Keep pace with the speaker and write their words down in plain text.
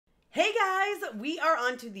Hey guys, we are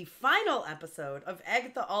on to the final episode of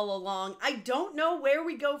Agatha All Along. I don't know where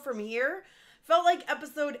we go from here. Felt like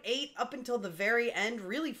episode 8 up until the very end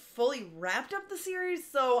really fully wrapped up the series,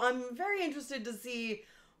 so I'm very interested to see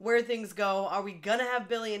where things go. Are we gonna have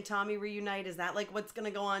Billy and Tommy reunite? Is that like what's gonna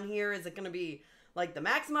go on here? Is it gonna be like the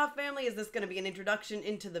Maximoff family? Is this gonna be an introduction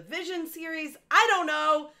into the Vision series? I don't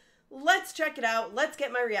know. Let's check it out. Let's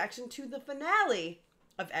get my reaction to the finale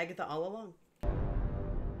of Agatha All Along.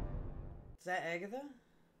 Is that Agatha?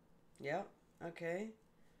 Yep. Okay.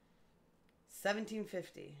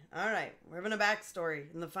 1750. Alright. We're having a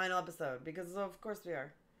backstory in the final episode. Because of course we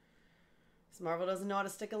are. This Marvel doesn't know how to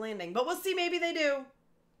stick a landing. But we'll see. Maybe they do.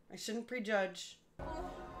 I shouldn't prejudge.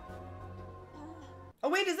 Oh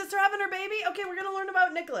wait, is this her having her baby? Okay, we're going to learn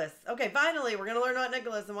about Nicholas. Okay, finally. We're going to learn about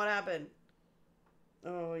Nicholas and what happened.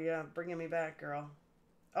 Oh yeah, bringing me back, girl.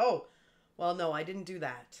 Oh. Well, no, I didn't do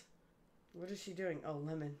that. What is she doing? Oh,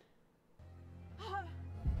 lemon.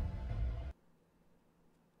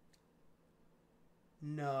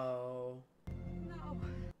 No. No.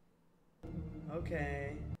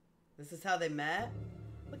 Okay. This is how they met?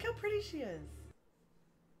 Look how pretty she is.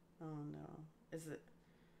 Oh no. Is it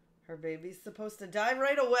her baby's supposed to die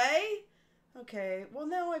right away? Okay. Well,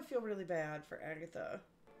 now I feel really bad for Agatha.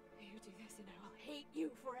 You do this and I'll hate you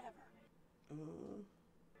forever. Mm.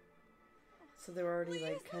 So they were already Please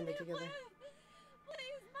like kind of together. Live.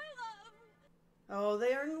 Please, my love. Oh,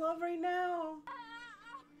 they are in love right now.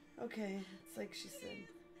 Okay, it's like she said.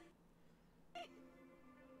 I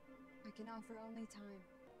can offer only time.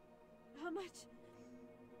 How much?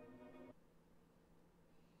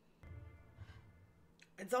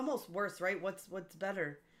 It's almost worse, right? What's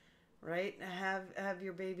better, right? Have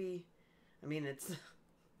your baby. I mean, it's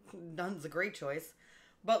none's a great choice,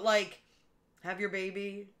 but like, have your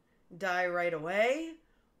baby die right away,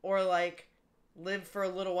 or like live for a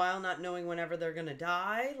little while, not knowing whenever they're gonna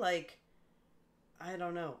die. Like, I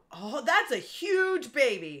don't know. Oh, that's a huge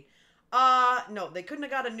baby. No, they couldn't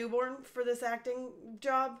have got a newborn for this acting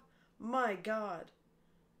job. My God.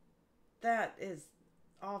 That is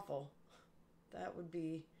awful. That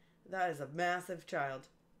is a massive child.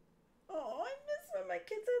 Oh, I miss when my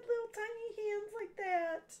kids had little tiny hands like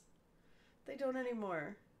that. They don't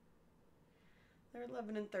anymore. They're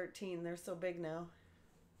 11 and 13. They're so big now.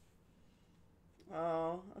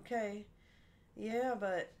 Oh, okay. Yeah,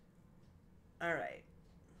 but... Alright.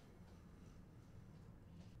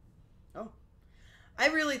 Oh. I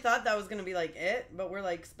really thought that was going to be like it, but we're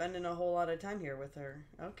like spending a whole lot of time here with her.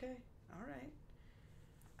 Okay. Alright.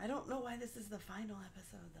 I don't know why this is the final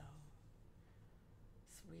episode, though.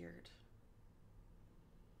 It's weird.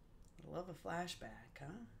 I love a flashback,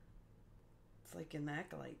 huh? It's like in the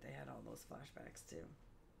Acolyte, they had all those flashbacks, too.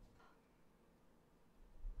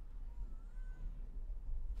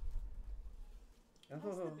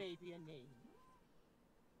 What's the baby a name?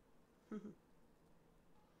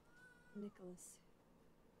 Nicholas.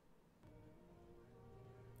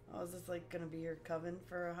 Oh, is this like gonna be her coven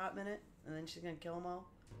for a hot minute? And then she's gonna kill them all?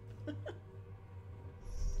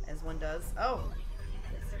 As one does. Oh!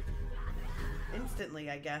 Instantly,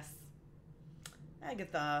 I guess.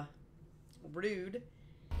 Agatha. Rude.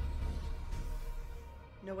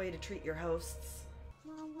 No way to treat your hosts.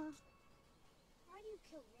 Mama, why do you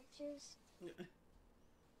kill witches?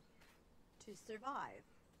 To survive.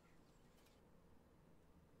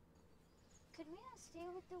 Could we not stay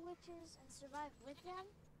with the witches and survive with them?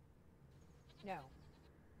 No.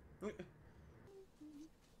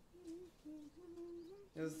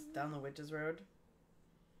 It was down the witch's road.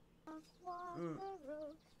 I walk the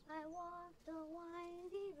road, I walk the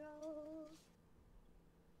windy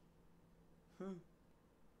road.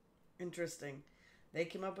 Interesting. They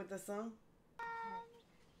came up with this song?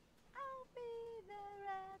 I'll be there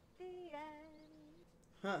at the end.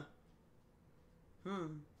 Huh.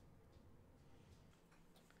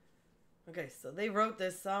 Okay, so they wrote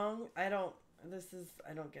this song. I don't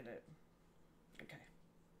get it. Okay.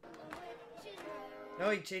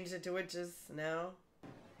 Oh, he changed it to witches now.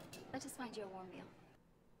 Let us find you a warm meal.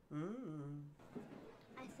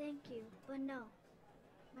 I thank you, but no.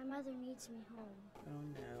 My mother needs me home. Oh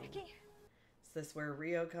no. Okay. Is this where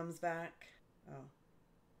Rio comes back? Oh.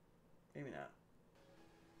 Maybe not.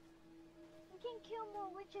 We can kill more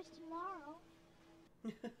witches tomorrow.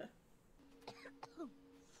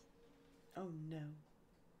 Oh no.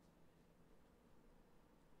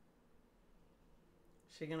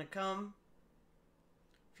 She gonna come?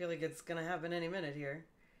 I feel like it's gonna happen any minute here.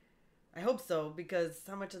 I hope so, because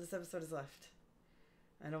how much of this episode is left?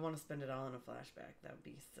 I don't want to spend it all in a flashback. That would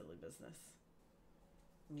be silly business.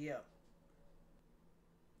 Yep.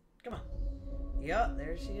 Come on. Yup,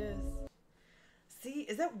 there she is. See,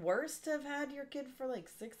 is it worse to have had your kid for like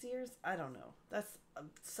 6 years? I don't know. That's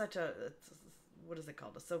such a, what is it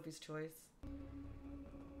called? A Sophie's Choice.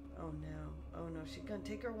 Oh no. Oh no, she's gonna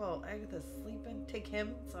take her while Agatha's sleeping. Take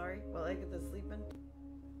him, sorry, while Agatha's sleeping.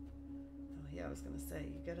 Oh yeah, I was gonna say,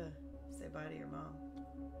 you gotta say bye to your mom.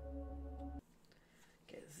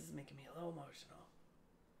 Okay, this is making me a little emotional.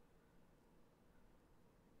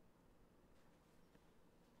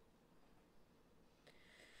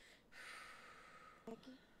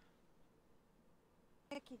 Becky.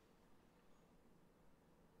 Becky.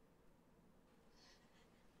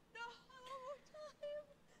 No, one more time.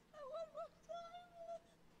 One more time.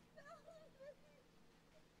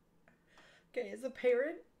 Okay, as a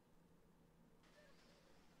parent,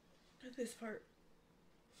 this part.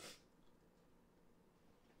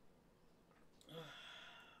 Oh,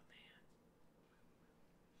 man.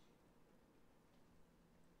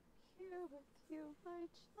 Here with you, my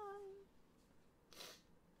child.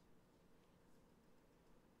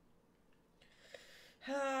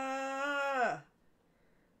 Ah.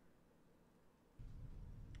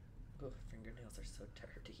 Oh, fingernails are so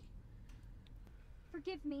dirty.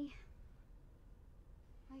 Forgive me.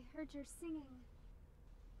 I heard your singing.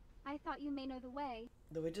 I thought you may know the way.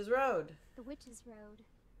 The Witch's Road. The Witch's Road.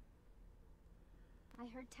 I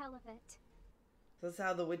heard tell of it. So that's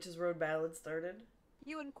how the Witch's Road ballad started?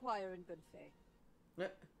 You inquire in good faith.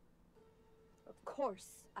 Of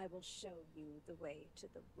course, I will show you the way to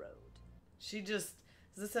the road. She just...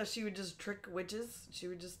 Is this how she would just trick witches? She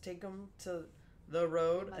would just take them to the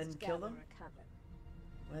road and kill them?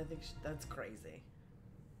 I think that's crazy.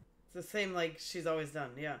 It's the same like she's always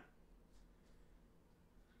done, yeah.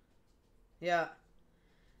 Yeah.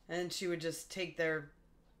 And she would just take their...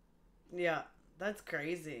 Yeah, that's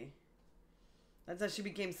crazy. That's how she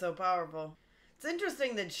became so powerful. It's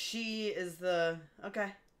interesting that she is the...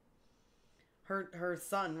 Okay. Her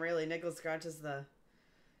son, really, Nicholas Scratch, is the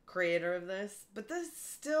creator of this. But this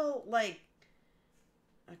still, like...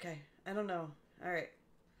 Okay, I don't know. Alright.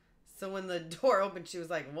 So when the door opened, she was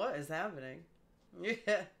like, what is happening?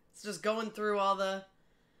 Yeah. It's just going through all the...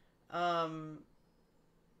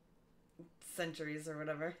 centuries or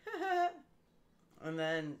whatever. And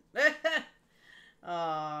then... Oh,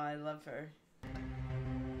 I love her.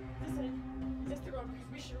 Listen, is this the road?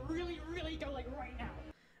 Because we should really go, like, right now.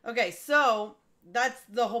 Okay, so that's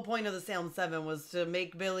the whole point of the Salem 7 was to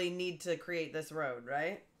make Billy need to create this road,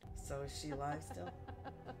 right? So is she alive still?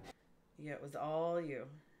 Yeah, it was all you.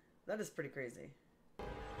 That is pretty crazy.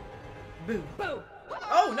 Boo. Boo!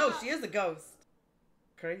 Oh, no, she is a ghost.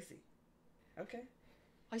 Crazy. Okay.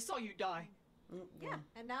 I saw you die. Yeah,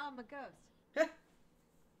 and now I'm a ghost.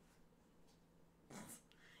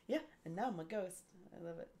 Yeah, and now I'm a ghost. I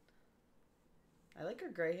love it. I like her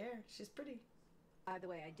gray hair. She's pretty. By the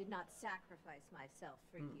way, I did not sacrifice myself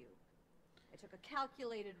for you. I took a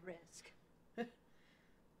calculated risk.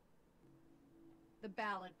 The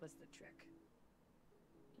ballad was the trick.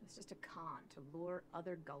 It was just a con to lure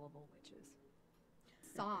other gullible witches.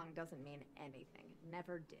 Song doesn't mean anything. It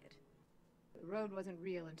never did. The road wasn't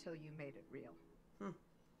real until you made it real.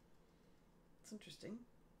 It's interesting.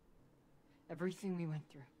 Everything we went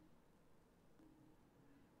through.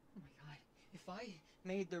 Oh my god. If I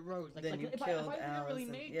made the road, Then you if killed I literally Alice,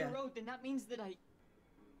 made yeah. the road, then that means that I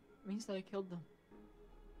killed them.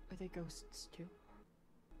 Are they ghosts too?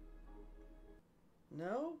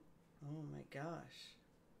 No? Oh my gosh.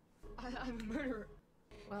 I'm a murderer.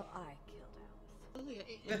 Well, I killed Alice. Lilia,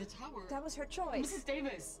 in the tower. That was her choice. Mrs.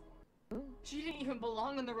 Davis. She didn't even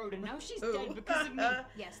belong on the road, and now she's dead because of me.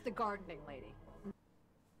 Yes, the gardening lady.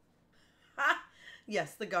 Ha!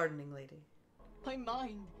 Yes, the gardening lady. My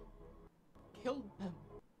mind killed them.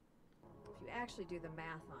 If you actually do the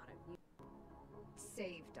math on it, you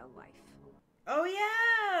saved a life. Oh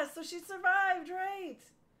yeah! So she survived, right?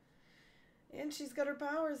 And she's got her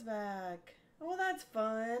powers back. Oh, that's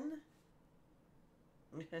fun.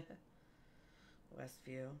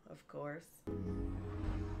 Westview, of course.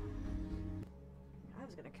 I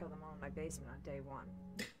was gonna kill them all in my basement on day one.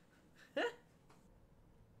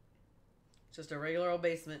 Just a regular old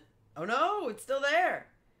basement. Oh no, it's still there.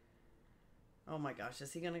 Oh my gosh,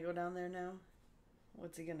 is he gonna go down there now?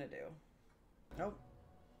 What's he gonna do? Nope.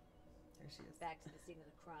 There she is. Back to the scene of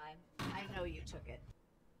the crime. I know you took it.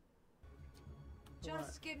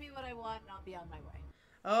 Just give me what I want and I'll be on my way.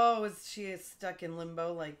 Oh, is she stuck in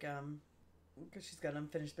limbo like, because she's got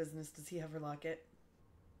unfinished business. Does he have her locket?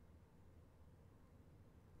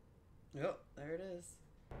 Oh, there it is.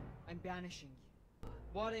 I'm banishing you.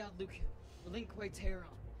 Wade ad lucem, relinque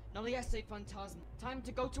terram, Nalieste Phantasm. Time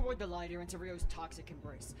to go toward the lighter into Rio's toxic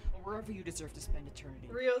embrace, or wherever you deserve to spend eternity.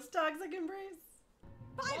 Rio's toxic embrace.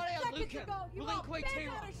 5 Maria seconds Lucan, ago, you all Relinque bent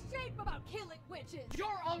Tira. out of shape about killing witches!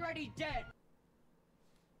 You're already dead!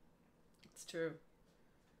 It's true.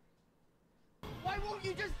 Why won't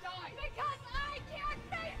you just die? Because I can't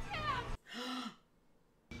face him!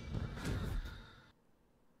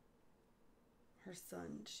 Her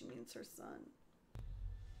son. She means her son.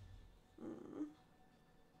 Mm.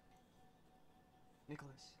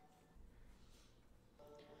 Nicholas.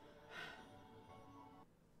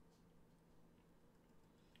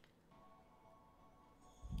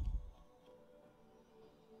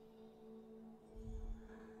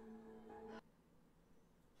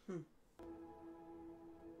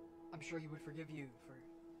 I'm sure he would forgive you for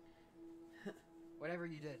whatever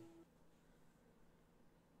you did.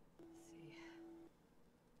 See,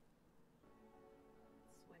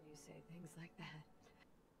 it's when you say things like that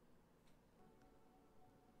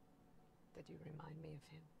that you remind me of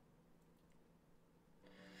him.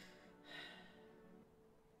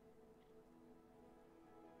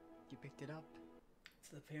 You picked it up. It's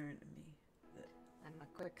the parent in me that I'm a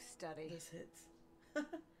quick study. this hits.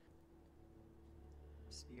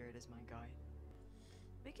 Spirit is my guide.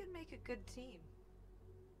 We can make a good team.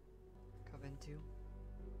 Coven too.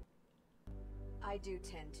 I do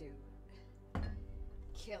tend to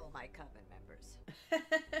kill my coven members.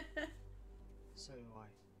 So do I.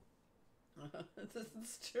 This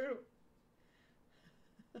is true.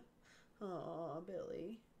 Aw,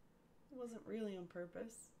 Billy. It wasn't really on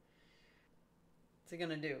purpose. What's he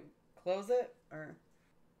gonna do? Close it? Or...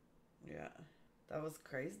 Yeah. That was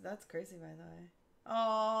crazy. That's crazy, by the way.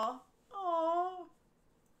 Aw. Aw.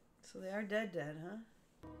 So they are dead, huh?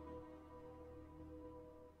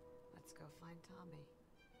 Let's go find Tommy.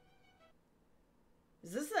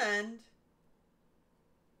 Is this the end?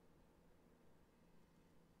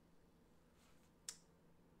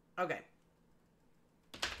 Okay.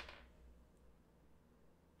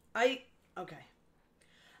 Okay.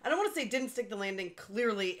 I don't want to say didn't stick the landing.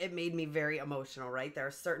 Clearly, it made me very emotional, right? There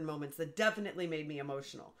are certain moments that definitely made me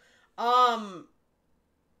emotional.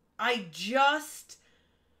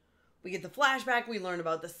 We get the flashback. We learn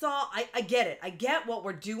about the song. I get it. I get what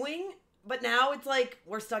we're doing. But now it's like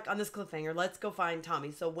we're stuck on this cliffhanger. Let's go find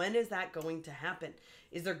Tommy. So when is that going to happen?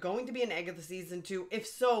 Is there going to be an Agatha season 2? If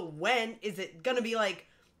so, when? Is it going to be like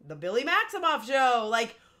the Billy Maximoff show?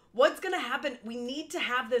 Like, what's going to happen? We need to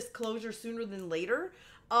have this closure sooner than later.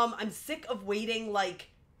 I'm sick of waiting like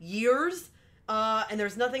years. And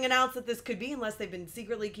there's nothing announced that this could be unless they've been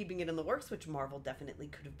secretly keeping it in the works, which Marvel definitely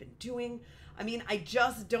could have been doing. I mean, I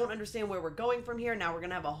just don't understand where we're going from here. Now we're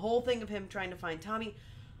going to have a whole thing of him trying to find Tommy.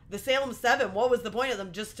 The Salem 7, what was the point of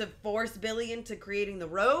them? Just to force Billy into creating the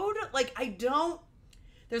road? Like,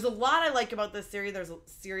 there's a lot I like about this series. There's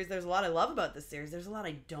a lot I love about this series. There's a lot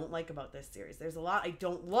I don't like about this series. There's a lot I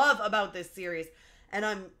don't love about this series. And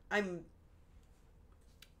I don't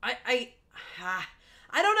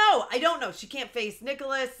know. I don't know. She can't face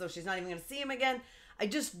Nicholas, so she's not even going to see him again. I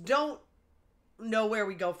just don't know where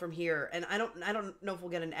we go from here. And I don't know if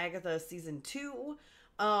we'll get an Agatha season 2.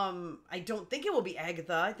 I don't think it will be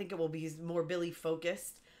Agatha. I think it will be more Billy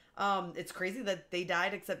focused. It's crazy that they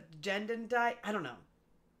died except Jen didn't die. I don't know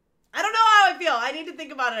how I feel. I need to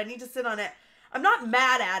think about it. I need to sit on it. I'm not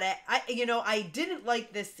mad at it. I didn't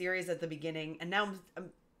like this series at the beginning, and now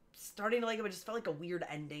I'm starting to like it, but it just felt like a weird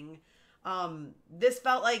ending. This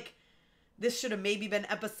felt like this should have maybe been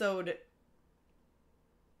episode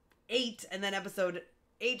 8, and then episode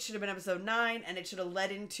 8 should have been episode 9, and it should have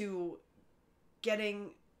led into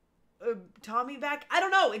getting Tommy back. I don't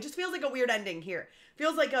know. It just feels like a weird ending here.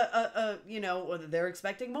 Feels like they're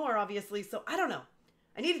expecting more, obviously. So I don't know.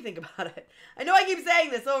 I need to think about it. I know I keep saying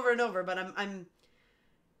this over and over, but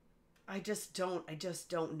I just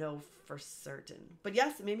don't know for certain. But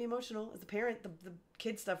yes, it made me emotional as a parent. The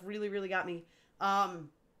kid stuff really, really got me.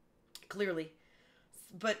 Clearly.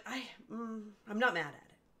 But I'm not mad at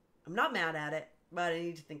it. I'm not mad at it, but I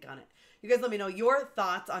need to think on it. You guys let me know your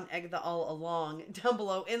thoughts on Agatha All Along down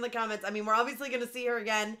below in the comments. I mean, we're obviously going to see her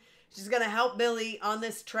again. She's going to help Billy on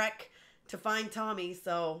this trek to find Tommy.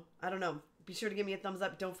 So, I don't know. Be sure to give me a thumbs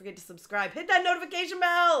up. Don't forget to subscribe. Hit that notification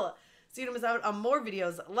bell so you don't miss out on more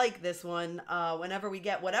videos like this one. Whenever we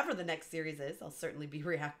get whatever the next series is, I'll certainly be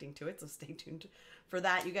reacting to it. So, stay tuned for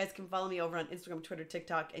that. You guys can follow me over on Instagram, Twitter,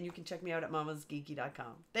 TikTok, and you can check me out at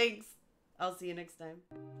MamasGeeky.com. Thanks. I'll see you next time.